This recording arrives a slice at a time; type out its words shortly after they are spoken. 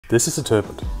This is a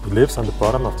turbot. He lives on the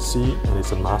bottom of the sea and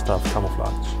is a master of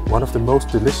camouflage. One of the most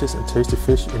delicious and tasty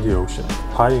fish in the ocean,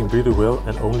 hiding really well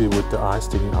and only with the eyes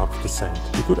sticking out of the sand.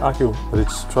 You could argue that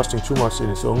it's trusting too much in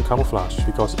its own camouflage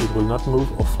because it will not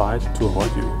move or fly to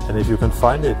avoid you. And if you can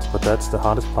find it, but that's the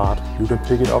hardest part, you can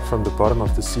pick it up from the bottom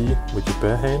of the sea with your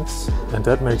bare hands. And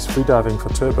that makes freediving for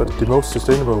turbot the most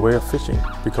sustainable way of fishing,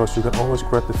 because you can always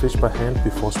grab the fish by hand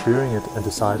before spearing it and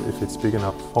decide if it's big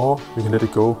enough. Or you can let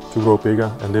it go to grow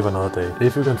bigger and live another day.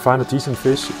 If you can find a decent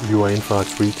fish, you are in for a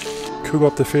treat. Cook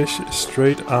up the fish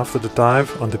straight after the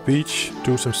dive on the beach,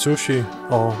 do some sushi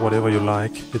or whatever you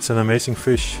like. It's an amazing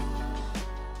fish.